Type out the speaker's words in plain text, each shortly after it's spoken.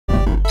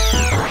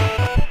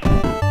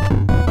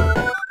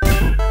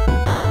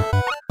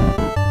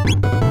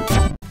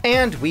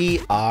And we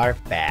are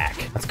back.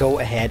 Let's go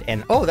ahead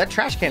and... Oh, that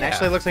trash can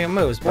actually looks like it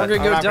moves. We're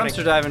going to go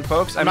dumpster diving,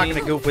 folks. I'm not going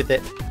to goof with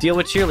it. Deal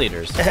with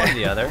cheerleaders. One or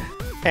the other.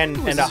 and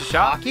a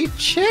hockey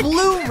chick?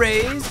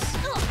 Blu-rays.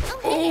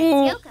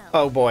 Oh,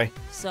 oh boy.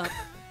 So,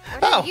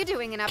 what are you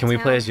doing in Uptown? Can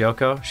we play as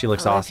Kyoko? She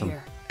looks awesome.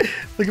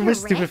 Look at my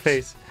stupid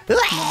face. No,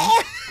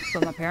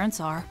 but my parents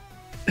are.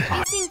 Have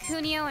you seen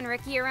Kuni and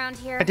Riki around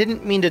here? I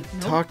didn't mean to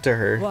talk to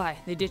her. Why?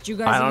 They ditched you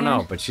guys I don't again?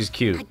 know, but she's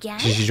cute. Again?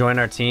 Should she join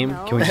our team?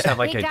 No. Can we just have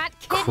like They a got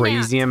kidnapped.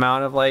 crazy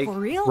amount of like, For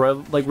real?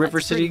 River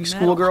That's City pretty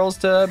schoolgirls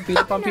to beat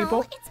up on No,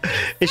 people?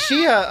 Is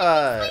she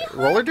a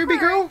roller derby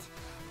girl?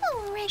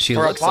 Oh, Riki. She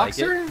Or a looks like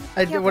it.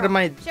 boxer? What am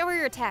I... Show her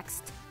your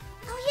text.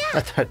 Oh, I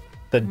yeah. thought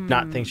the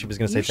not think she was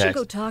going to say You should text.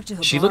 go talk to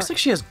her. She looks like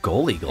she has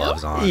goalie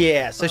gloves on.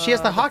 Yeah, so she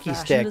has the hockey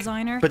fashion stick.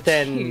 Designer? But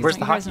then Jeez, Where's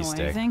don't the you guys hockey know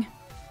stick? anything?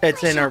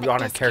 it's in her Free shop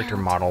on a at character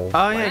discount. model.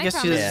 Oh yeah, When I I guess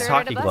found she her, has at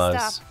hockey the bus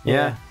gloves. stop.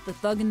 Yeah. The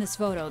thug in this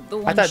photo. The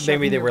one I thought maybe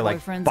shoving they your were like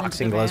boyfriends into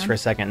boxing the gloves van. for a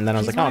second, and then I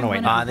was He's like, oh no,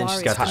 wearing wait. one of then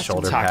she's got the Bari's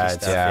shoulder Hockey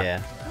pads, stuff,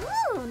 yeah.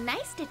 Ooh,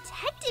 nice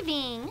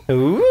detectiving.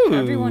 Ooh.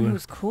 Everyone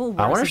who's cool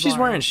I wears wonder a if she's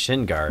bar. wearing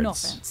shin guards. No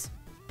offense.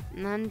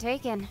 None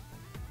taken.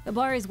 The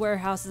Bari's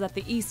warehouse is at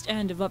the east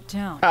end of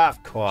Uptown.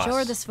 Of course. Show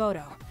her this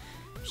photo.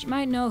 She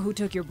might know who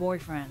took your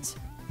boyfriends.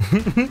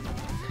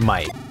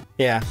 Might.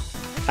 Yeah.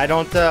 I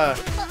don't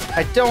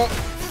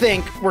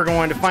think we're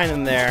going to find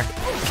them there,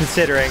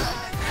 considering.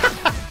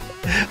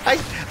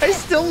 I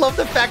still love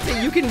the fact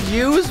that you can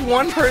use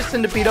one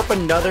person to beat up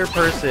another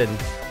person.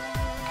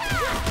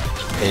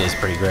 It is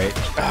pretty great.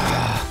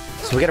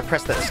 So we gotta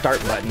press that start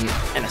button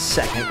in a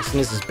second as soon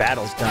as this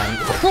battle's done.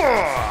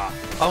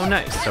 Oh,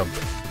 nice. So,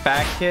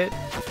 back hit.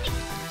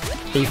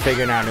 Are you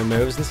figuring out new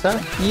moves and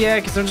stuff? Yeah,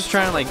 because I'm just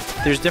trying to, like,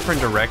 there's different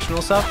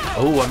directional stuff.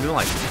 Oh, I'm doing,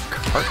 like,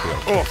 cartwheel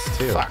kicks,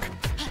 too. Fuck.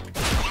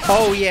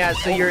 Oh, yeah,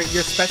 so your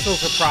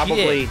specials are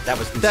probably... Shit. That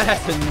was insane. That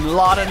has a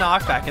lot of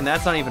knockback, and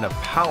that's not even a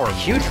power move.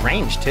 Huge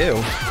range, too.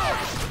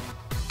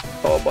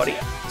 Oh, buddy.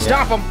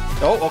 Stomp him!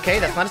 Oh, okay,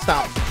 that's not a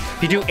stomp.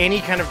 If you do any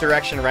kind of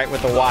direction right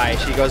with the Y,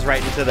 she goes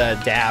right into the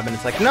dab, and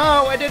it's like, no,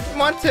 I didn't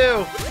want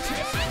to!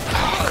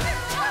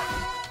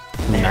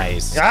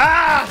 Nice.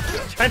 Ah!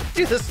 Trying to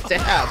do the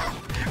stab.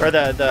 Or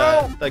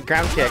the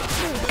ground kick.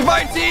 Come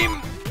on,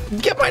 team!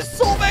 Get my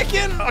soul back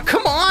in! Oh,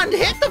 come on!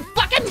 Hit the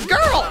fucking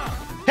girl!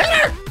 Hit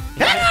her!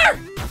 Hit her!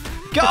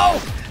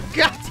 Go!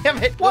 God damn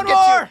it! One I'll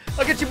more! get you.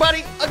 I'll get you,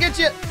 buddy! I'll get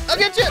you! I'll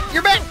get you!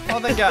 You're back! Oh,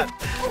 thank God.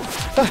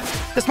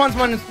 This one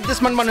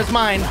is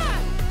mine.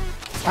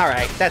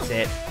 Alright, that's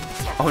it.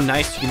 Oh,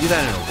 nice. You can do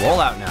that in a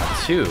rollout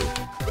now, too.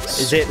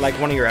 Is it like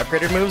one of your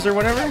upgraded moves or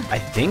whatever? I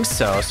think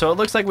so. So it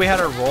looks like we had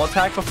a roll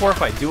attack before.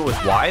 If I do it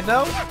with Y,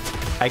 though,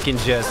 I can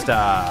just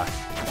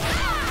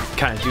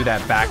kind of do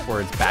that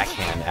backwards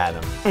backhand at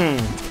him.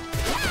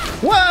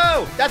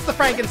 Whoa! That's the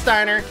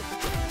Frankensteiner.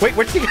 Wait,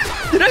 where'd she go?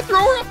 Did I throw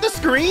her off the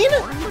screen?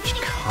 How much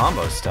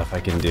combo stuff I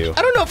can do.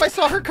 I don't know if I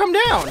saw her come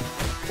down.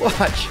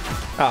 Watch.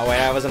 Oh, wait,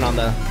 I wasn't on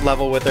the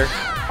level with her.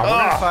 I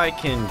wonder if I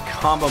can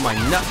combo my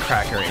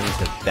Nutcracker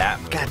into that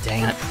move. God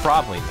dang it.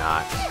 Probably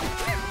not.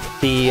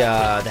 The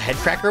head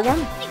cracker one?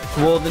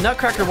 Well, the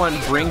Nutcracker one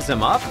brings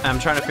them up. I'm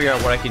trying to figure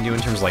out what I can do in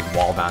terms of like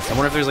wall bounce. I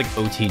wonder if there's like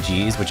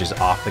OTGs, which is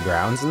off the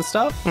grounds and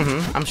stuff.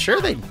 Mm-hmm. I'm sure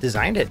they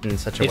designed it in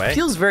such a way. It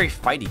feels very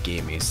fighty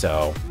gamey,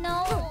 so. No.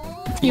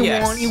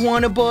 You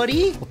want a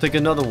buddy? We'll take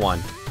another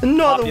one.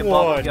 Another Pop your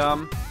one. bubble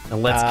gum,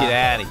 and let's get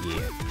out of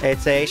here.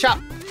 It's a shop.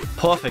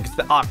 Perfect. It's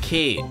the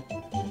arcade.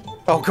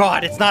 Oh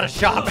God, it's not a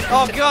shop.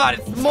 Oh God,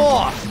 it's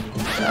more.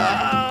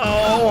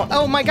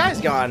 Oh, my guy's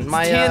gone.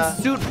 My Tan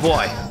suit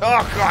boy.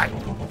 Oh God.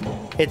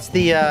 It's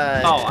the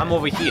Oh, I'm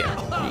over here.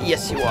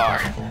 Yes, you are.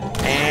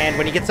 And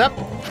when he gets up,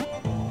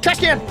 trash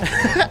can.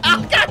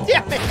 Oh God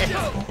damn it!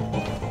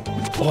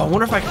 Oh, I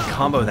wonder if I can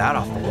combo that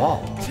off the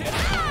wall.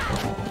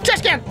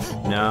 Trash can.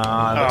 No,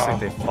 it looks like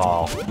they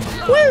fall.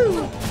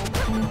 Woo!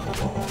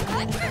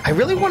 I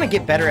really want to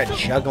get better at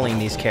juggling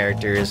these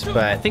characters, I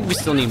but think we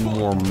still need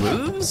more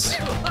moves.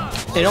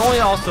 It only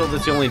also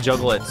lets you only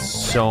juggle it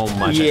so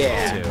much.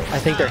 yeah, I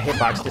think their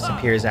hitbox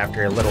disappears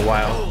after a little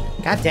while.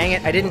 God dang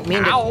it! I didn't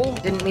mean Ow.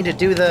 to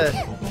do the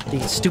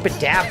stupid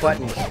dab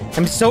button.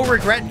 I'm so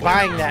regret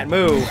buying that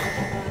move.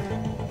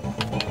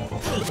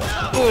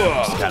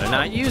 Just gotta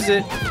not use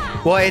it.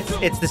 Well,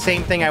 it's the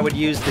same thing I would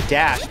use the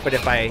dash, but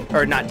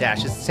or not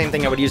dash, it's the same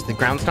thing I would use the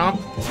ground stomp.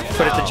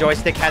 But if the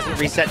joystick hasn't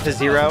reset to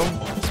 0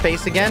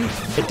 space again,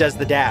 it does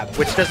the dab,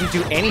 which doesn't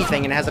do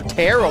anything and has a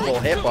terrible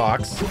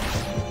hitbox.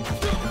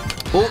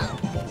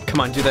 Oh, come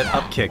on, do that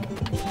up kick.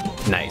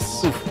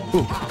 Nice.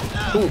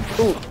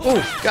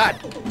 Ooh, God,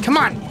 come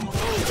on.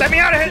 Let me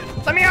out of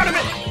it, let me out of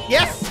it.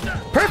 Yes,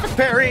 perfect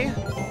parry.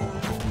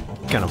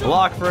 Gonna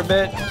block for a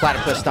bit.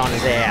 Platypus on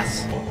his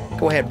ass.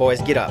 Go ahead,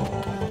 boys, get up.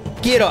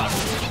 Get up.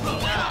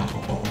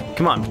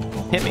 Come on,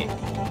 hit me.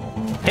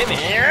 Hit me.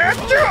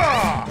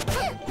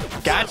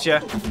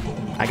 Gotcha.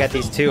 I got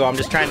these two. I'm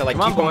just trying to like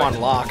Come on, keep them boy. on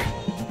lock.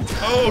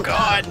 Oh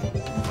God.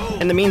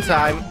 In the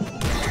meantime,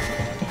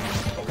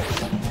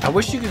 I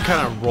wish you could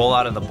kind of roll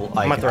out of the like,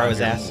 I'm gonna throw his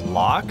your ass.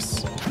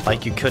 locks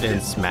like you could in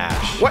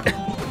Smash. what?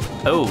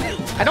 Oh.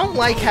 I don't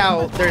like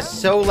how there's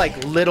so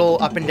like little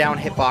up and down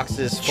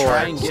hitboxes for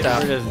Try and get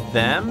stuff. rid of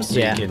them so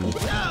you can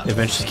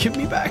eventually give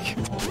me back.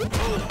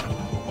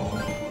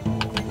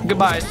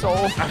 Goodbye, soul.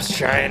 I was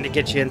trying to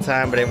get you in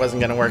time, but it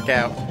wasn't gonna work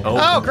out. Oh.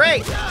 Oh,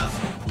 great!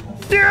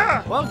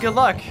 Yeah! Well, good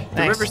luck. The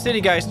Thanks. River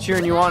City guys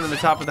cheering you on the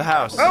top of the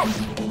house. Oh!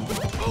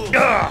 Ugh,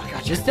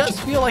 gotcha. This does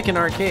feel like an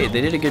arcade. They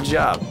did a good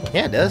job.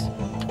 Yeah, it does.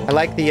 I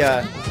like the,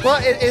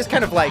 well, it is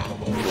kind of like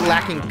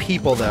lacking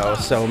people, though,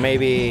 so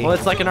maybe... Well,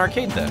 it's like an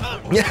arcade then.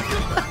 Yeah.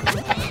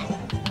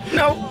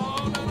 No.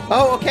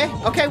 Oh, okay.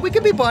 Okay, we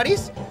could be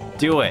buddies.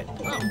 Do it.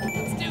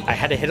 I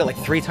had to hit it like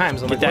 3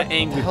 times. I'm Get like, that what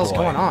angry the hell's boy.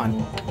 going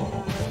on?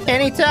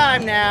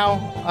 Anytime now.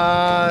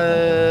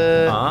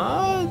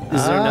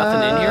 Is there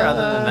nothing in here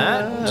other than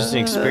that? Just an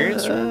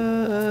experience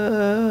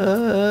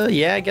room?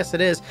 Yeah, I guess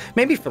it is.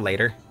 Maybe for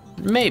later.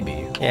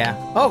 Maybe. Yeah.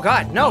 Oh,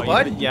 God. No, Oh,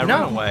 bud. yeah,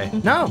 no. run away.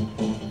 No.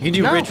 You can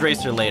do No. Ridge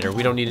Racer later.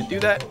 We don't need to do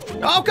that.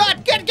 Oh,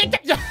 God. Get.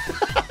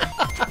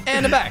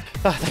 And a back.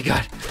 Oh, thank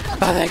God.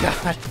 Oh, thank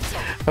God.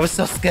 I was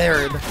so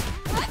scared.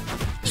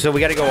 So we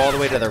got to go all the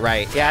way to the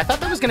right. Yeah, I thought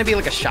there was going to be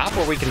like a shop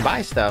where we can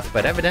buy stuff,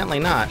 but evidently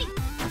not.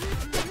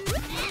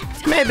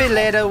 Maybe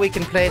later we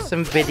can play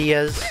some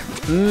videos.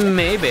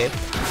 Maybe.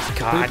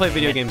 God, We can play damn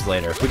video it. games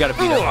later. We gotta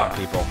beat up on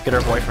people. Get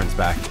our boyfriends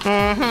back.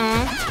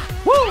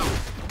 Mm-hmm. Woo!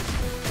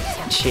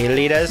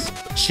 Cheerleaders,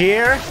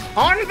 cheer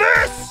on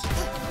this!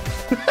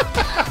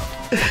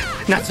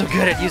 Not so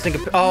good at using a...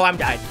 Oh, I'm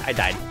died. I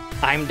died.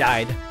 I'm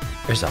died.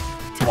 There's a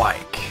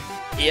bike.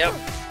 Yep.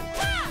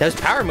 Those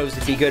power moves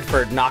would be good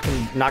for knocking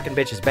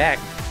bitches back.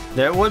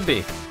 There would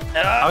be.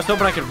 I was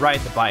hoping I could ride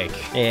the bike.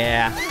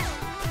 Yeah.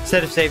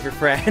 Instead of save your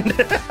friend.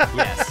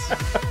 Yes.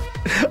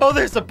 Oh,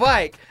 there's a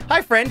bike.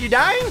 Hi, friend. You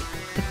dying?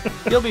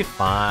 You'll be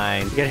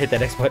fine. You gotta hit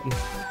that X button.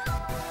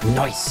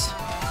 Nice.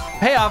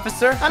 Hey,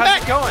 officer. How's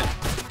back. it going?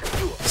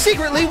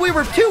 Secretly, we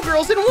were 2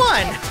 girls in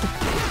 1.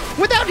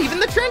 Without even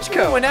the trench Oh,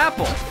 coat. an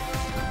apple.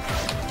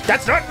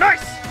 That's not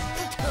nice.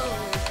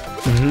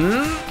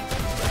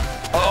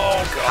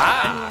 Oh,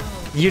 God.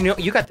 You know,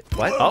 you got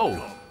what?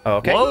 Oh. Oh,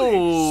 okay.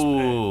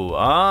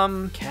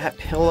 Whoa. Cat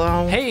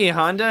pillow. Hey,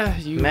 Honda.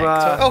 You, Mech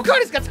toy. Oh God,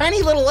 he's got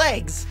tiny little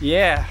legs.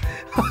 Yeah.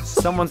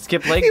 Someone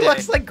skipped leg He day.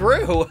 looks like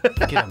Gru.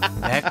 Get a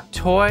mech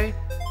toy?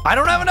 I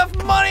don't have enough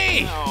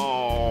money.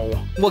 Oh.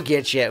 We'll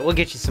get you. We'll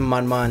get you some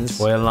mun-muns.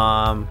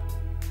 Well,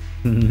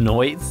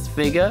 noise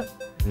figure?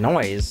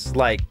 Noise,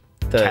 like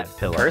the Cat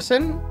pillow.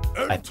 person?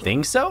 I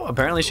think so.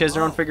 Apparently she has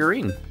her own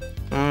figurine.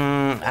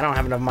 I don't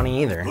have enough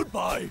money either.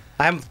 Goodbye.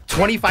 I'm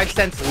 25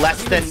 cents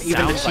less than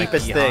even the Sounds like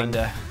cheapest thing.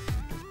 Honda.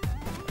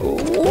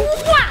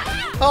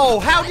 Oh,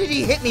 how did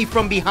he hit me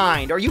from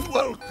behind? Are you?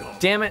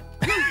 Damn it.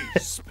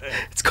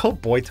 It's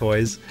called boy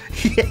toys.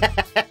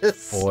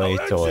 Yes. Boy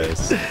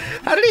toys.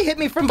 How did he hit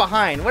me from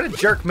behind? What a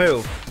jerk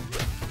move.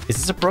 Is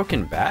this a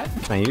broken bat?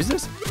 Can I use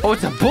this? Oh,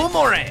 it's a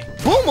boomerang.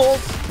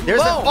 Boomels. There's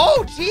a. Whoa.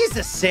 Oh,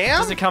 Jesus, Sam.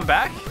 Does it come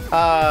back? It's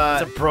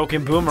a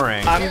broken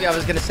boomerang. I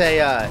was gonna say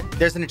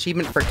there's an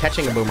achievement for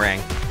catching a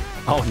boomerang.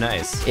 Oh,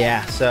 nice.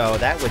 Yeah, so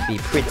that would be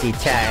pretty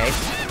tight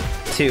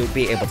to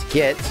be able to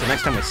get. So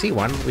next time we see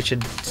one, we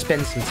should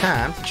spend some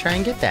time to try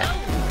and get that.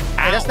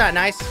 Hey, that's not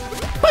nice.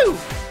 Boo!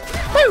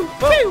 Boo!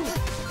 Boo!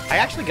 I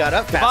actually got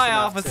up fast Bye,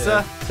 enough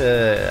officer.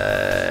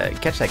 to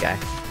catch that guy.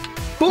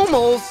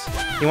 Boomels!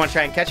 You want to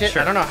try and catch it?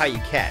 Sure. I don't know how you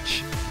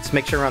catch. Let's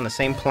make sure we're on the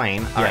same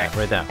plane. All Yeah,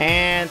 right there.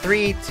 And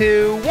 3,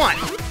 2, 1.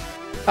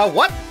 Oh,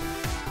 what?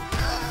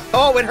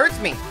 Oh, it hurts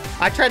me.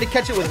 I tried to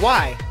catch it with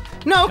Y.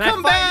 No, Can I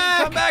come find back!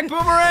 you? Come back,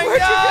 boomerang! Where'd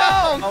no! you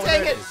go? Oh,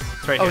 Dang there it! is.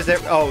 It's right Oh, here. is there?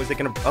 Oh, is it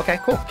gonna? Okay,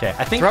 cool. Okay,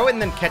 I think. Throw it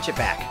and then catch it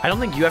back. I don't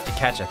think you have to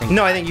catch. I think.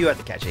 No, I think you have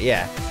to catch it.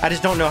 Yeah. I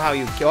just don't know how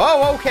you.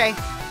 Oh, okay.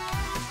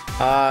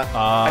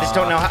 I just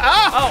don't know how.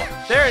 Oh!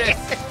 Oh, there it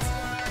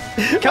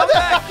is. Come what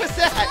back. The hell was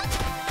that?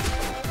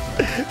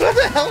 What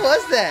the hell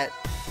was that?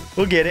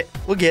 We'll get it.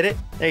 We'll get it.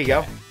 There you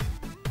go.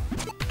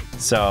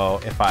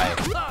 So if I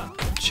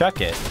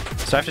chuck it,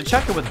 so I have to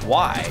chuck it with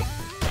Y.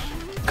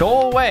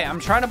 Go away! I'm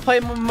trying to play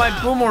with my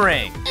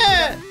boomerang.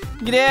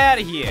 Get out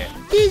of here.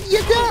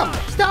 You're dumb.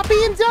 Stop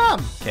being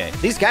dumb. Okay.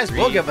 These guys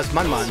will give us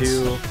mun-muns.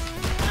 2.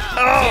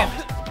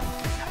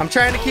 I'm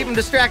trying to keep them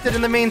distracted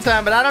in the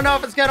meantime, but I don't know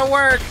if it's gonna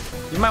work.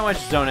 You might want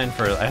to zone in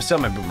for. I still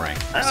have my boomerang.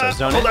 So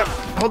zone Hold in. up.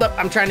 Hold up.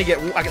 I'm trying to get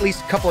at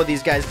least a couple of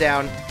these guys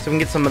down so we can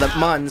get some of the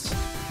muns.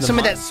 Some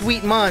of that muns?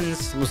 sweet muns.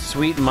 Some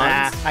sweet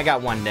muns. I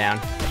got one down.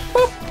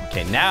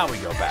 Okay, now we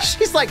go back.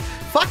 She's like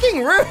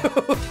fucking rude.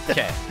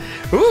 Okay.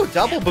 Ooh,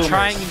 double boomers.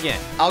 Trying again.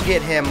 I'll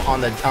get him on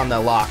the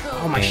lock.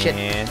 Oh my shit.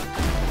 And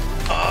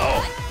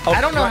I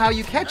don't know how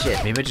you catch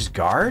it. maybe just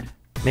guard.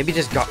 Maybe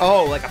just go.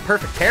 Oh, like a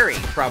perfect parry,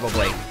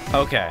 probably.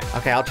 Okay.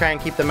 Okay, I'll try and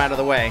keep them out of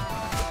the way.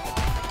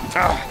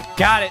 Oh,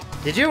 Got it.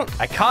 did you?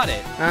 I caught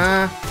it.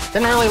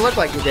 Didn't really look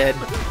like you did.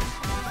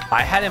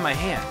 I had it in my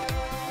hand.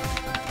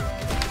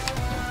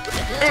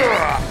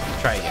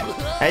 Try again.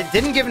 I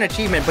didn't give an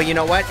achievement, but you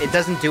know what? It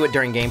doesn't do it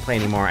during gameplay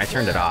anymore. I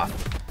turned it off.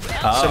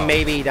 Oh. So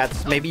maybe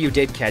you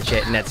did catch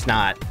it, and it's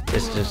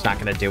just not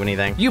gonna do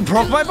anything. You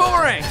broke my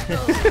boomerang.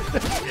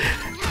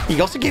 He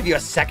also gave you a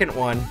second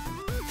one.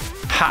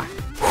 Ha.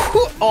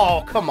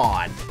 Oh, come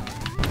on.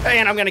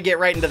 And I'm gonna get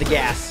right into the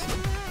gas.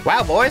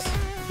 Wow, boys.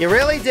 You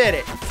really did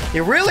it.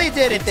 You really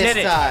did it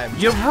this time.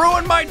 You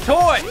ruined my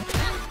toy.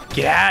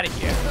 Get out of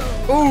here.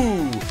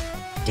 Ooh.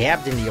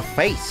 Dabbed into your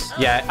face.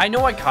 Yeah, I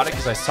know I caught it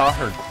because I saw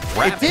her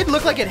grab It did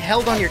look like it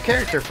held on your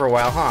character for a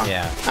while, huh?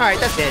 Yeah. All right,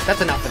 that's it.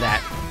 That's enough of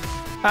that.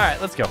 All right,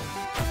 let's go.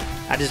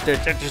 I just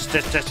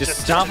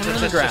stomp him to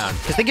the ground.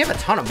 Because they give a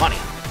ton of money.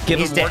 Give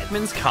He's him dead.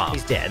 workman's comp.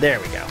 He's dead. There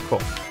we go.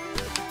 Cool.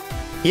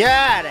 Get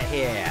out of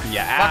here.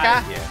 Yeah, fucker.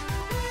 out of here.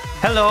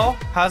 Hello,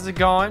 how's it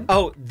going?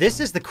 Oh, this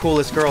is the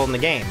coolest girl in the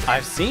game.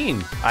 I've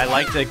seen. I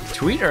liked the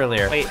tweet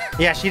earlier. Wait,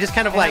 yeah, she just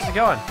kind of Hey, like. how's it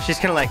going? She's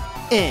kind of like,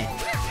 eh.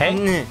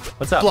 Hey,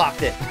 what's up?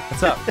 Blocked it.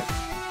 What's up?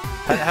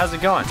 How's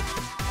it going?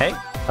 Hey,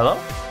 hello?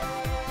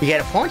 You got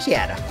a punchy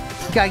at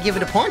her. You gotta give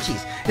it a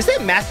punchies. Is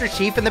that Master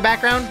Chief in the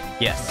background?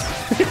 Yes.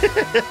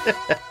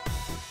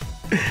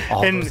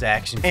 All those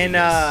action figures. And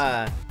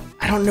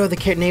I don't know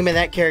the name of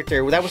that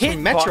character. That was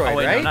from Metroid, oh,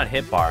 wait, right? No, not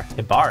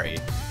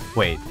Hibari.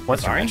 Wait,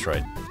 what's from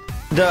Metroid?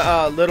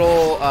 The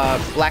little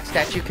black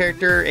statue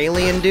character,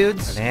 alien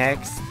dudes.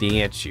 Next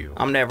statue.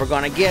 I'm never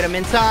gonna get him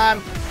in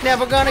time.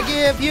 Never gonna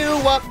give you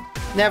up.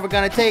 Never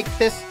gonna take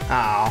this.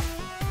 Oh,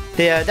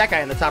 that guy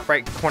in the top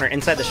right corner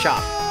inside the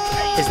shop.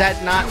 Is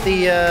that not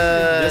the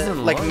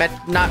like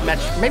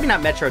maybe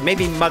not Metroid,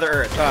 maybe Mother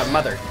Earth,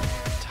 Mother.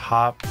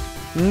 Top.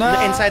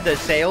 No. Inside the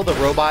sale, the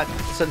robot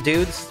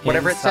dudes,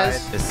 whatever Inside it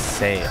says. the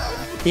sale.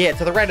 Yeah,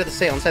 to the right of the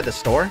sale, inside the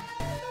store.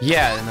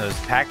 Yeah, and those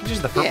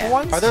packages, the purple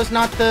ones? Are those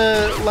not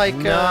the like?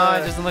 No,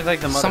 it doesn't look like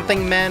the Mother something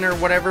one. men or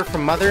whatever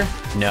from Mother.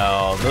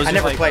 No, those. I are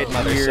never like played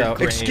Mother, weird so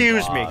gray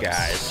excuse me, blobs.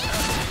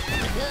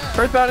 guys.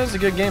 Earthbound is a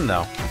good game,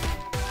 though.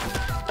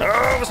 Oh,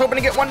 I was hoping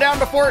to get one down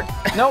before.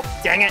 Nope.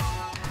 Dang it.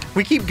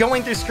 We keep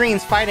going through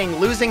screens, fighting,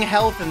 losing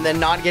health, and then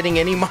not getting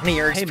any money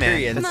or Hey,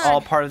 experience. man, that's all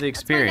part of the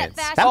experience.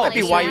 That might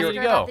be why you're.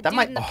 go. That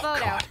might. Oh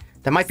god.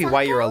 That might be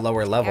why you're a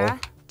lower level.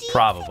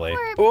 Probably.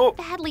 Oh.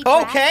 Badly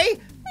dressed? Okay.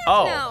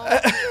 Oh.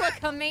 No, you look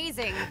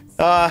amazing.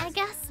 I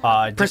guess.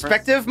 Different-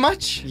 Perspective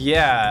much?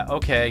 Yeah.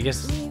 Okay. I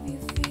guess.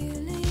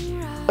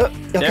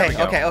 Okay. we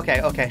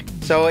go. Okay.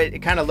 So it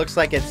kind of looks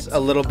like it's a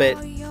little bit.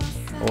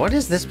 What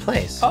is this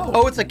place?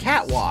 Oh. It's a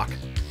catwalk.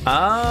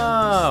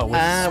 Oh,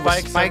 with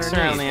With spikes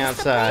around the underneath.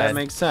 outside. That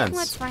makes sense.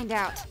 Let's find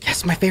out.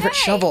 Yes, my favorite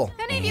shovel.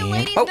 Any of you And-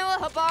 ladies oh. know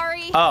a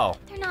Hibari? Oh,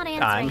 They're not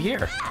answering. I'm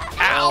here.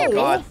 Ow! Oh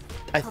god.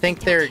 I think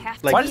they're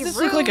like. Why does this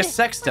look like a Rude.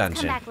 sex Come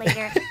dungeon? back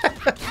later.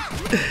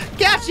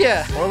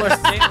 Gotcha!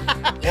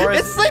 Or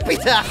It's sleepy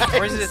time!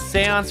 Or is it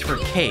seance for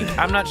cake?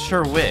 I'm not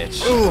sure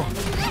which. Ooh,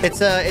 it's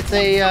a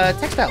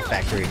textile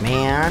factory,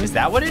 man. Is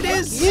that what it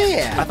is?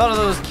 Yeah. I thought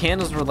those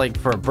candles were like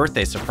for a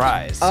birthday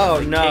surprise. Oh,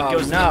 the no, cake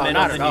goes in the no, middle,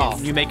 not and at all.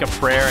 You make a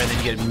prayer, and then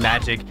you get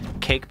magic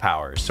cake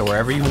powers. So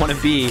wherever you want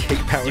to be,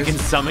 powers. you can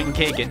summon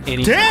cake at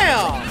any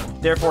Damn!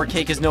 time. Therefore,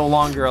 cake is no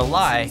longer a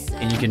lie,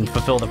 and you can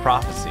fulfill the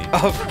prophecy.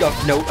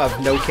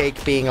 Of no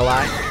cake being a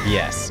lie.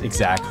 Yes,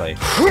 exactly.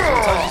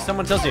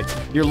 Someone tells you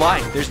you're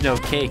lying. There's no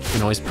cake. You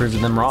can always prove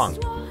them wrong.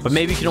 But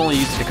maybe you can only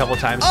use it a couple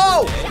times.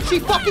 Oh, she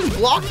fucking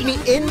blocked me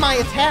in my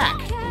attack.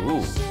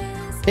 Ooh.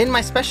 In my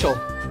special.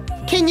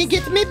 Can you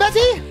get me,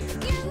 buddy?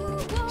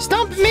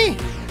 Stomp me.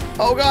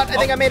 Oh god, I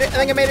think I made it.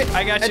 I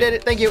got you. I did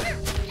it. Thank you.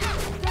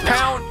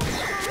 Pound.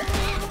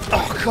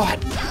 Oh god.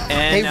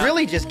 And They now-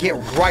 really just get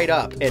right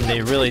up. And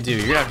they really do.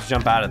 You're gonna have to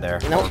jump out of there.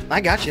 No, I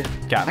got you.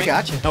 Got me? I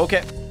got you.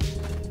 Okay.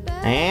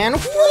 And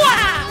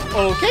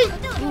wow! Okay.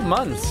 Ooh,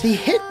 Muns. The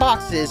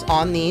hitboxes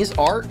on these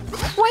are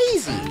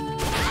crazy.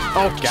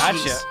 Oh, Gotcha.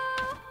 jeez.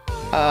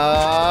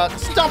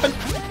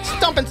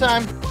 Stomping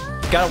time.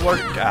 Gotta work.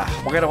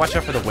 We gotta watch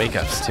out for the wake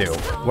ups too.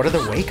 What are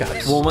the wake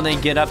ups? Well, when they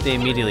get up, they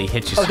immediately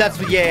hit you. Oh, that's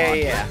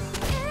yeah.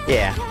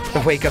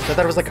 The wake ups. I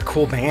thought it was like a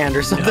cool band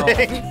or something.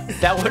 No,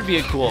 that would be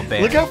a cool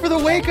band. Look out for the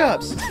wake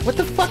ups. What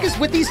the fuck is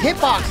with these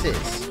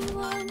hitboxes?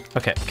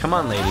 Okay, come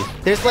on, lady.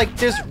 There's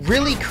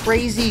really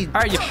crazy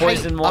All right, you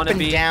poison tight up and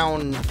wannabe.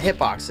 down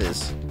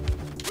hitboxes.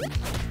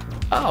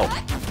 Oh,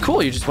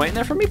 cool. You're just waiting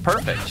there for me.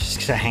 Perfect. Just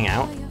gonna hang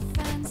out.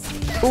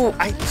 Ooh,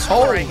 I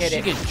swore I hit she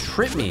it. can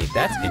trip me.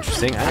 That's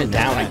interesting. I I'm didn't know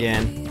down that.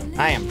 again.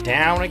 I am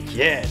down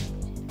again.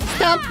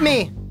 Stomp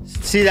me.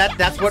 See,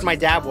 that's what my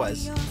dab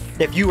was.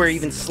 If you were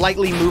even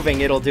slightly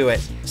moving, it'll do it.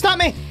 Stop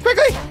me,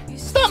 quickly.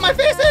 Stop my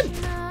face in.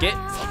 Get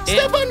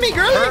Step on me,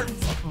 girlie. her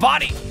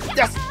body.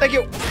 Yes, thank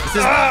you. This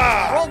is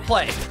role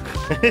play.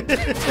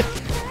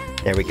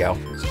 There we go.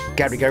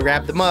 Gotta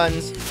grab the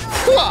muns.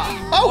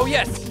 Oh,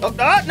 yes. Oh,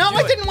 no,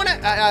 I didn't want to.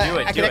 Do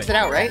it, I do can it. exit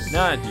out, right?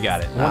 No, you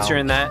got it. Once Oh. you're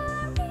in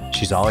that,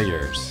 she's all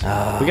yours.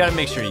 We gotta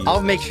make sure you.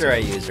 I'll make sure I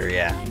use her,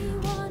 yeah.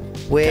 Gonna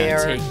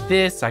Where? take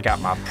this. I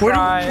got my Where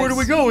prize. do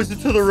we go? Is it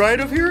to the right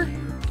of here?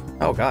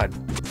 Oh, God.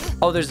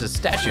 Oh, there's a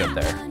statue up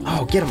there.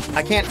 Oh, get him.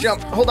 I can't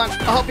jump. Hold on. I'll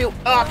help you.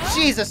 Oh,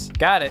 Jesus.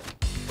 Got it.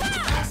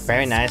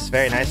 Very nice,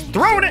 very nice.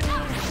 Throwing it.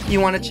 You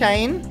want a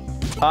chain?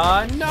 No,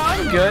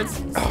 I'm good.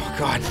 Oh,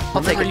 God.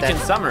 I'll take Remember, it you then.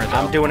 can summon her, though.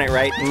 I'm doing it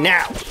right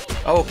now.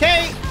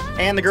 Okay.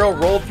 And the girl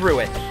rolled through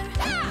it.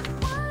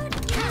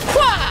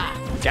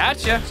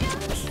 Gotcha.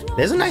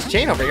 There's a nice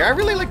chain over here. I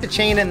really like the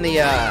chain and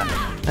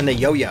the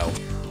yo-yo.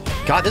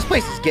 God, this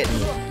place is getting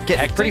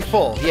Hectic? pretty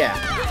full. Yeah.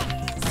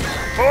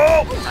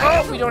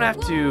 I hope we don't have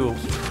to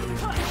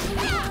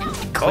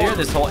clear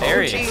this whole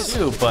area jeez.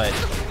 too, but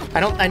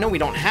I know we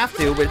don't have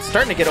to, but it's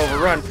starting to get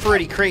overrun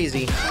pretty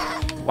crazy.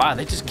 wow,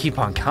 they just keep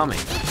on coming.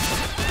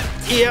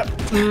 Yep.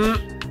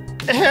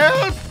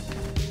 Help!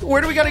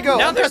 Where do we gotta go?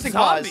 Now there's Pressing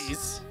pause.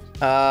 zombies.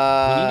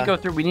 We need to go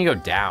through. We need to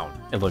go down.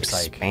 It looks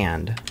like.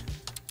 Expand.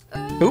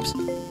 Oops.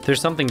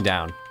 There's something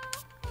down.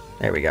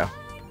 There we go.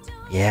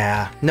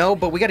 Yeah. No,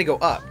 but we gotta go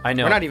up. I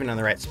know. We're not even in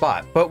the right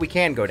spot, but we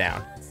can go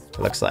down. It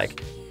looks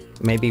like.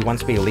 Maybe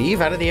once we leave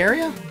out of the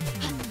area?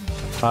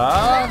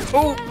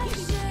 Oh,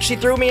 She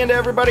threw me into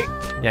everybody.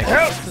 yeah,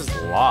 'cause this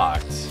is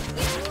locked.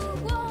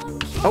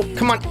 Oh,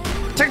 come on.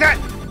 Take that.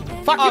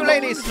 Fuck you,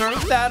 ladies.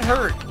 That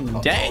hurt.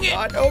 Dang it.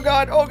 God, oh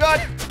God, oh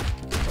God.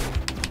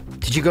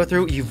 Did you go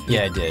through?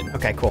 Yeah, I did.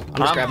 Okay, cool. I'm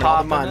just grabbing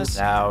all the popping muns. this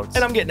out.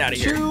 And I'm getting out of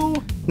here.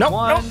 2, Nope,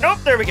 1. nope.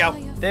 There we go.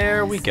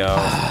 There we go.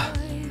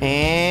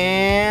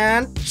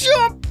 And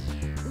jump.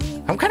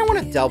 I kind of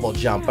want to double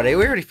jump, but I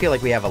already feel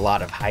like we have a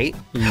lot of height.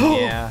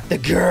 Yeah. The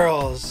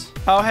girls.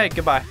 Oh, hey,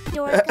 goodbye.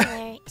 Dork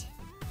alert.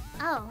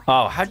 Oh.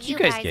 Oh, how'd you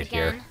guys get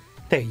here? again.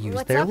 They use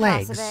What's their up,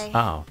 legs. Cassidy?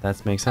 Oh,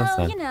 that makes sense Oh,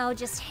 then. you know,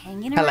 just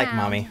hanging I around. like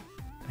mommy.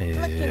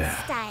 Looking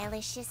Yeah.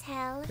 stylish as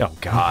hell. Oh,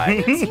 God.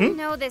 You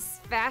know this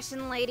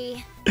fashion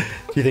lady. Do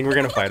you think we're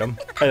gonna fight them?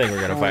 I think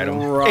we're gonna fight them.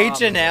 Rob.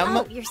 H&M.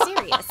 Oh, you're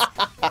serious?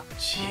 I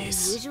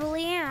Jeez.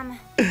 usually am.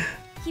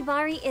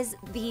 Hibari is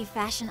the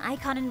fashion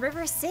icon in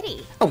River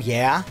City. Oh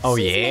yeah. Oh,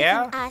 She's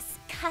yeah? making us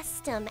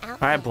custom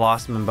outfits. All right,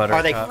 Blossom and Buttercup.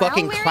 Are they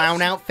fucking Well,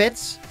 clown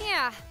outfits?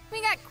 Yeah,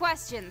 we got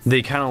questions.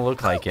 They kind of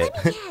look like it.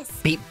 Yes.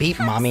 Beep beep,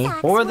 mommy.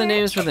 What were the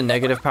names for the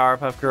negative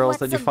Powerpuff Girls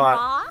that you What's a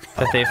fought?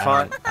 bra? That they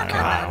fought? I don't know.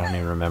 God, I don't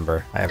even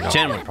remember. I have no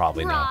Jen would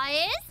probably know.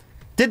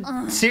 Did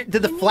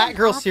the flat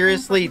girl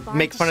seriously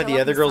make fun of the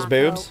other girl's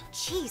boobs?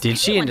 Jeez, Did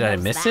she, and did I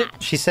everyone miss knows it?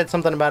 that. She said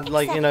something about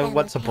like, you know,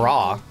 what's a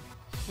bra?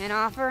 An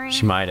offering?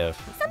 She might have.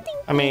 Something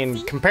I mean,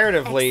 fancy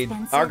comparatively,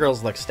 expensive, our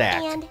girls look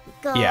stacked. and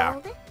gold. Yeah.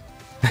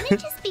 Can it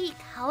just be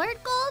colored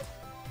gold?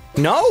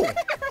 No!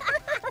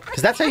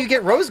 Because that's how you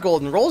get rose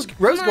gold, and rose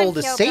on, gold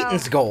is Kyoko.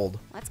 Satan's gold.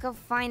 Let's go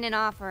find an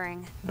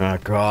offering. Oh,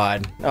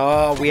 God.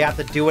 Oh, we have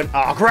to do it. Oh,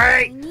 I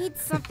great! need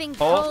something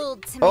Oh.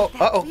 gold to make Oh,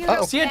 that uh-oh, weirdo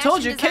uh-oh. See, I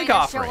told you, fashion cake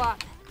designer show offering.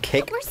 up.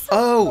 Cake. We're so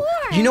Oh,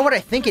 poor. you know what I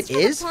think it Let's go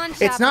to the is? pawn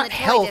shop It's in not the toy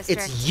health,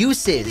 district. it's Maybe we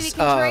uses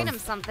can trade him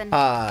of something.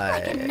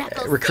 Like a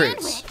knuckle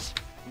recruits. sandwich.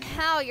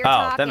 How you're Oh,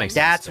 talking. that makes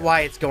sense. That's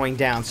why it's going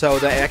down. So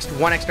the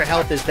one extra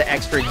health is the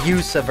extra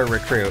use of a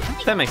recruit.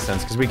 That makes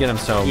sense because we get them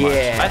so much.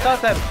 Yeah. I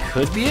thought that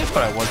could be it,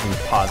 but I wasn't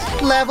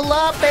positive. Level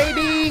up,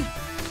 baby!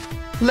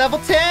 Level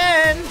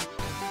 10!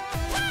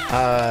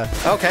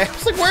 Okay. I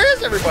was like, where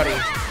is everybody?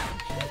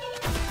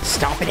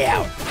 Stomp it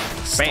out.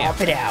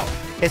 Stomp it out.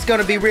 It's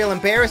gonna be real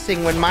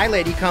embarrassing when my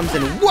lady comes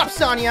and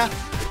whoops on ya.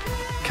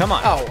 Come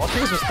on. Oh, all she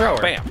was throw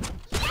her. Bam.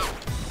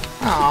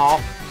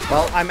 Oh.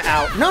 Well, I'm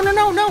out. No.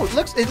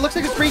 It looks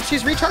like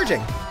she's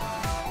recharging.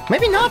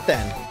 Maybe not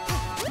then.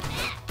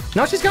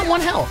 No, she's got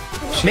 1 health.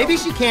 Maybe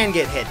she can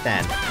get hit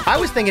then. I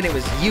was thinking it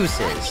was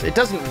uses. It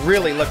doesn't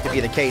really look to be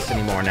the case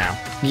anymore now.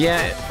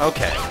 Yeah,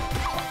 okay.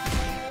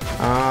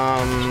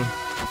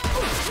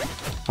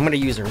 I'm gonna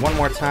use her one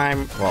more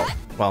time.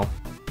 Well.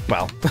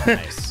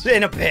 Nice.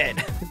 In a bit.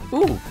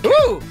 Ooh.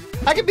 Ooh!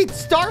 I could be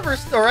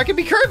Starburst or I could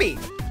be Kirby.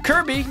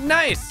 Kirby,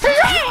 nice.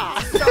 Yeah!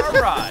 Star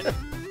Rod.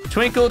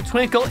 Twinkle,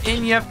 twinkle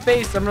in your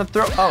face. I'm gonna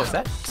throw. Oh, is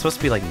that supposed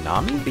to be like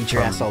Nami? Beat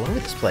your ass all over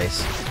this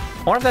place.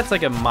 I wonder if that's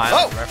like a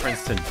mild Oh!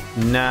 reference to.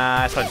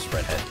 Nah, it's probably just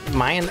Redhead.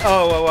 Mayan.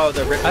 Oh,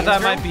 the I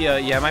thought it might be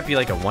it might be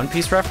like a One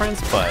Piece reference,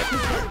 but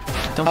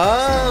don't.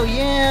 Oh,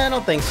 yeah, I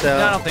don't think so.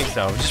 No, I don't think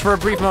so. Just for a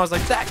brief moment, I was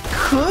like, that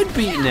could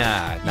be.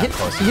 Nah, not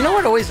close. You know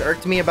what always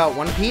irked me about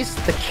One Piece?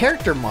 The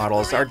character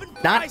models are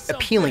not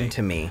appealing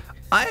to me.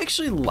 I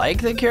actually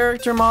like the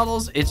character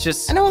models. It's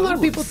just I know a lot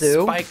of people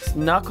do. Spiked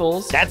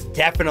knuckles. That's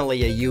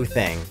definitely a you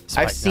thing. Spiked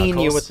I've seen you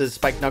knuckles. with the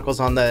spiked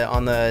knuckles on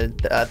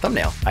the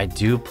thumbnail. I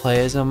do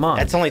play as a monk.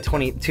 That's only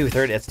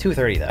 230. That's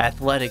 230 though.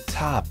 Athletic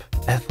top,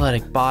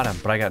 athletic bottom,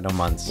 but I got no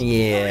months.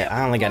 Yeah,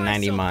 I only got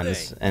 90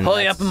 muns. And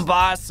Hurry up that's- and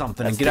buy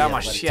something and that's get the out my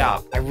athletic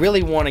shop. top. I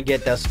really want to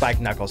get those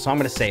spiked knuckles, so I'm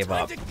gonna save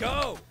up.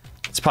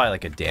 It's probably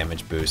like a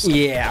damage boost.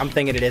 Yeah, I'm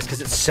thinking it is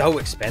because it's so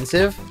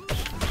expensive.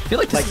 I feel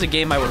like this is a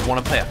game I would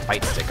want to play a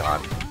fight stick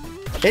on.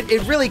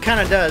 It really kind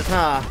of does,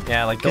 huh?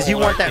 Yeah, like the Because you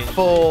old want that arcade-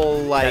 full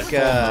like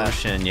that full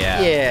motion,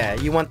 yeah. Yeah,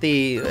 you want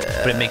the.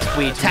 But it makes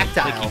way too many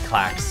tactile. clicky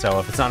clacks, so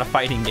if it's not a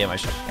fighting game, I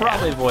should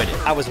probably avoid it.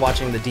 I was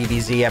watching the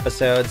DBZ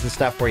episodes and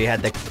stuff where you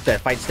had that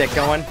fight stick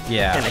going.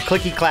 Yeah. And the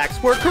clicky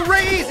clacks were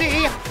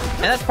crazy.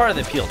 And that's part of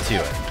the appeal to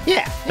it.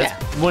 Yeah, That's,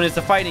 when it's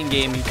a fighting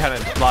game, you kind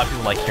of a lot of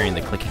people like hearing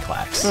the clicky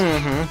clacks.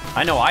 Mm-hmm.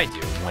 I know I do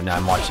when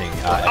I'm watching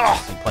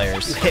FC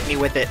players. You hit me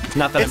with it.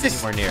 Not that it's I'm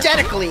anywhere near.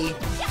 aesthetically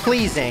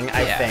pleasing,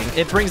 I Yeah, think.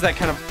 it brings that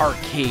kind of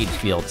arcade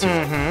feel to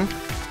it.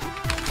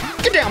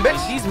 Mm-hmm. Get down,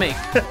 bitch. She's me.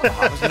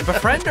 I was gonna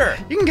befriend her.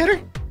 You can get her.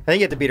 I think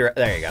you have to beat her.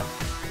 There you go.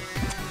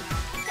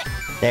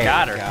 There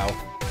Got you her.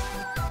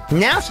 go.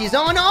 Now she's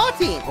on our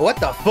team. What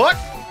the fuck?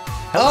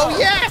 Hello. Oh,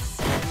 yes.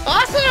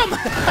 Awesome!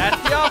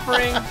 That's the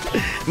offering.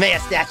 May a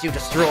statue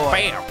destroy.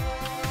 Bam.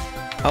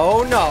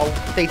 Oh no,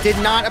 they did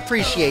not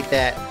appreciate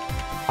that.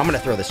 I'm gonna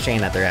throw this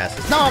chain at their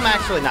asses. No, I'm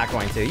actually not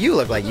going to. You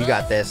look like you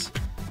got this.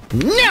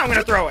 Now I'm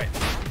gonna throw it.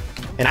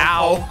 And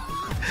ow.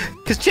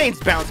 Because chains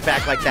bounce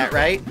back like that,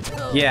 right?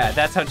 Yeah,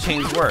 that's how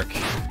chains work.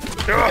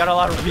 Got a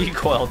lot of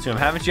recoil to them.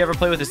 Haven't you ever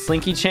played with a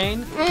slinky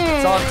chain?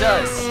 That's all it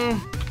does.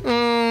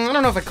 I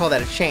don't know if I call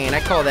that a chain. I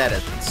call that a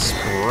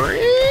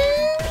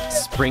spring?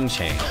 Spring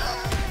chain.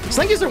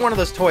 Slinkies are one of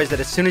those toys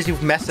that as soon as you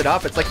mess it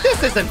up, it's like,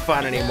 this isn't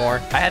fun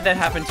anymore. I had that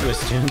happen to a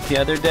student the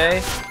other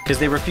day because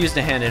they refused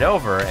to hand it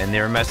over and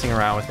they were messing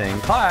around with it in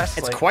class.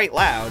 It's quite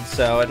loud,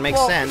 so it makes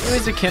sense. He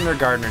was a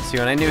kindergartner too,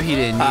 and I knew he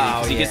didn't need it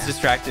because he gets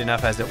distracted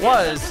enough as it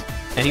was.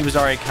 And he was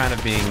already kind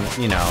of being,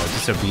 you know,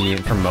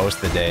 disobedient for most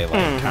of the day,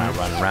 like kind of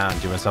running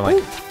around doing something.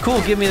 Like, cool,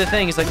 give me the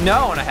thing. He's like,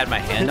 no. And I had my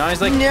hand on. He's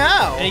like,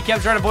 no. And he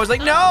kept trying to voice like,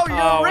 no, you're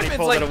gonna rip when he it.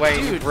 pulled it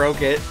away, dude, you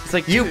broke it. It's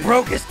like, you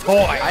broke his toy.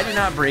 I did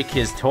not break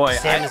his toy.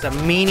 Sam is a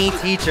meanie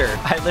teacher.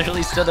 I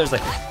literally stood there, was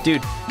like,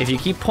 dude, if you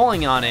keep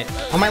pulling on it,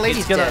 oh, my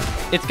lady's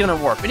it's gonna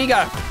warp. And he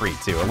got it for free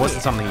too. It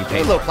wasn't something he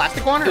paid a little for.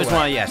 plastic one, or it was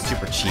what? one,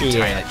 super cheap,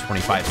 tiny, like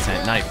 25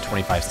 cent, not even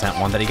 25-cent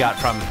one that he got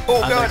from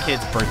another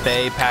kid's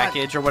birthday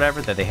package or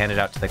whatever that they handed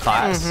out to the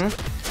class.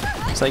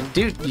 It's like,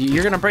 dude,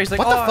 you're gonna break. It's like,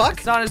 what the fuck?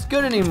 It's not as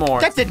good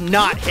anymore. That did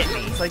not hit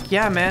me. It's like,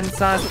 yeah, man, it's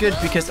not as good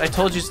because I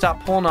told you to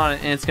stop pulling on it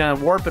and it's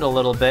gonna warp it a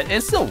little bit. And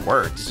it still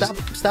works.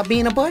 Stop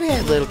being a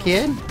butthead, little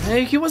kid.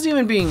 He wasn't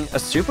even being a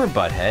super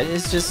butthead.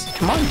 It's just,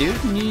 come on,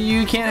 dude,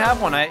 you can't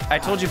have one. I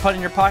told you put it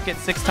in your pocket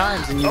 6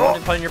 times and you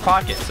wanted to put it in your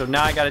pocket, so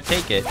now I gotta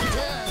take it.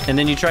 And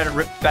then you try to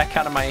rip it back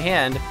out of my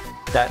hand.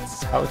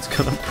 That's how it's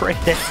gonna break.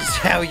 This is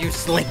how you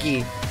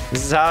slinky.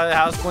 This is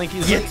how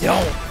slinkies. You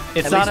don't.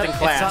 It's not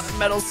a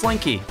metal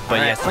slinky. But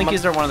yeah,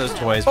 slinkies are one of those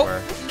toys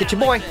where... Get your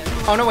boy.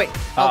 Oh, no, wait.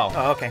 Oh,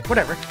 okay.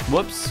 Whatever.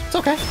 Whoops. It's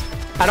okay.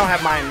 I don't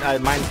have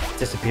mine. Mine's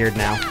disappeared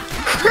now.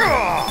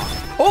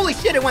 Holy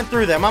shit, it went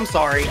through them. I'm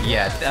sorry.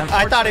 Yeah.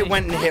 I thought it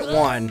went and hit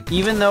one.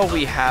 Even though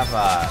we have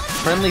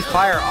friendly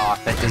fire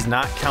off, that does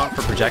not count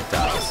for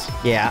projectiles.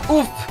 Yeah.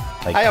 Oof.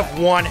 Like I have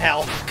 1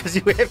 health because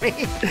you hit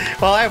me.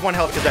 Well, I have 1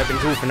 health because I've been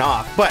goofing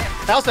off. But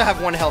I also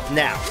have 1 health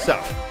now, so...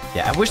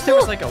 Yeah, I wish there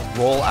was like a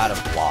roll out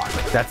of block.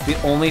 That's the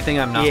only thing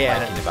I'm not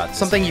liking about this.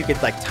 Something you could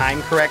like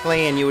time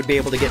correctly and you would be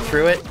able to get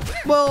through it.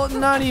 Well,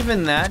 not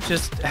even that.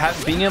 Just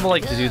being able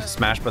like to do the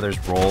Smash Brothers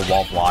roll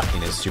while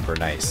blocking is super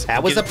nice.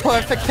 That was a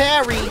perfect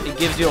parry. It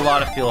gives you a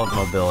lot of feel of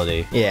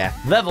mobility. Yeah.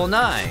 Level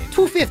 9.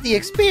 250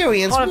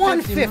 experience,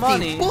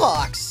 150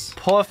 bucks.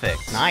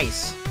 Perfect.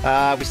 Nice.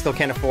 We still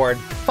can't afford.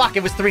 Fuck,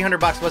 it was 300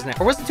 bucks, wasn't it?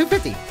 Or was it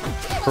 250?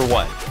 For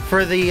what?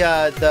 For the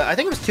I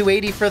think it was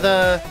 280 for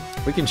the...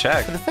 We can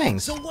check. For the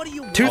things. So what do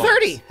you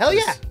 230. Hell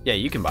yeah. Yeah,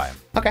 you can buy them.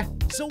 Okay.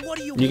 So what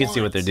do you can see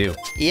what they do.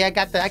 Yeah, I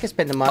got the. I can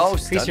spend the money. Oh,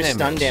 increase your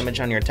stun damage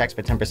on your attacks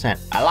by 10%.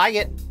 I like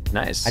it.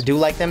 Nice. I do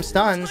like them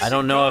stuns. I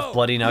don't know if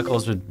Bloody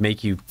Knuckles would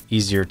make you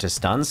easier to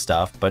stun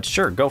stuff, but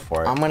sure, go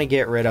for it. I'm gonna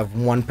get rid of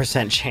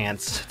 1%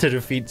 chance to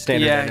defeat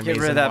standard enemies. Yeah,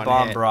 get rid of that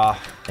bomb, brah.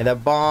 And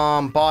that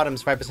bomb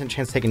bottom's 5%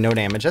 chance taking no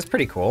damage. That's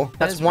pretty cool.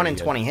 That's 1 in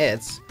 20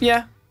 hits.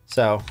 Yeah.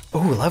 So, ooh,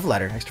 love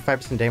letter. Extra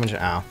 5% damage.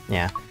 Oh,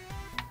 yeah.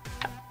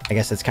 I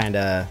guess it's kind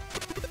of...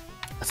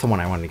 That's the one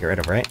I wanted to get rid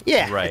of, right?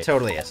 Yeah, right. It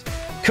totally is.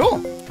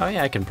 Cool. Oh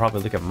yeah, I can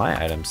probably look at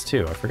my items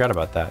too. I forgot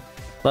about that.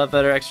 Love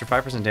better, extra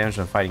 5% damage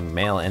when fighting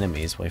male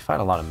enemies. Well, we fight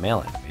a lot of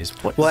male enemies.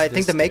 Well, I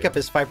think the makeup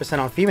is 5%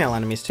 on female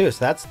enemies too,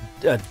 so that's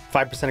a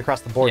 5%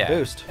 across the board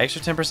boost.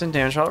 Extra 10%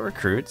 damage while it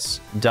recruits.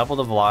 Double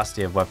the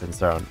velocity of weapons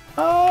thrown.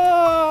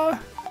 I'll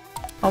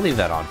leave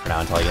that on for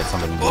now until I get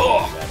something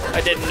better.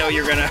 I didn't know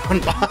you were gonna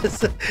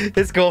unboss.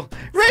 It's cool.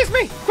 Raise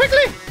me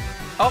quickly.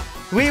 Oh.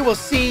 We will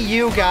see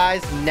you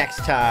guys next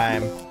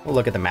time. We'll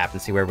look at the map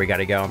and see where we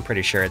gotta go. I'm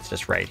pretty sure it's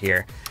just right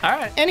here. All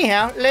right.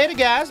 Anyhow, later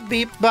guys.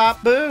 Beep,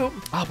 bop, boo.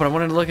 Oh, but I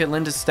wanted to look at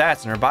Linda's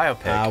stats and her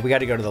biopic. We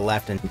gotta go to the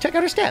left and check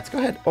out her stats. Go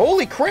ahead.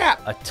 Holy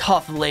crap. A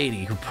tough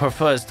lady who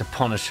prefers to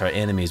punish her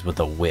enemies with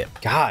a whip.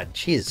 God,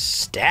 she is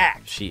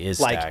stacked. She is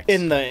like stacked.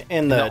 in the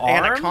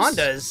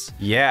anacondas.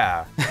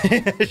 Yeah.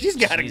 She's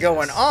got it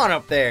going on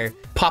up there.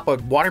 Pop a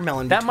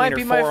watermelon That between might her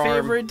be my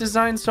forearm. favorite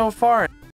design so far.